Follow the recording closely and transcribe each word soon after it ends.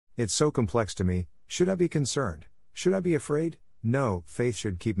It's so complex to me. Should I be concerned? Should I be afraid? No, faith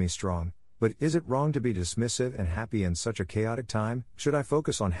should keep me strong. But is it wrong to be dismissive and happy in such a chaotic time? Should I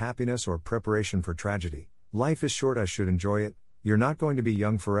focus on happiness or preparation for tragedy? Life is short, I should enjoy it. You're not going to be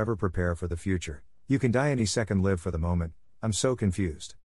young forever, prepare for the future. You can die any second, live for the moment. I'm so confused.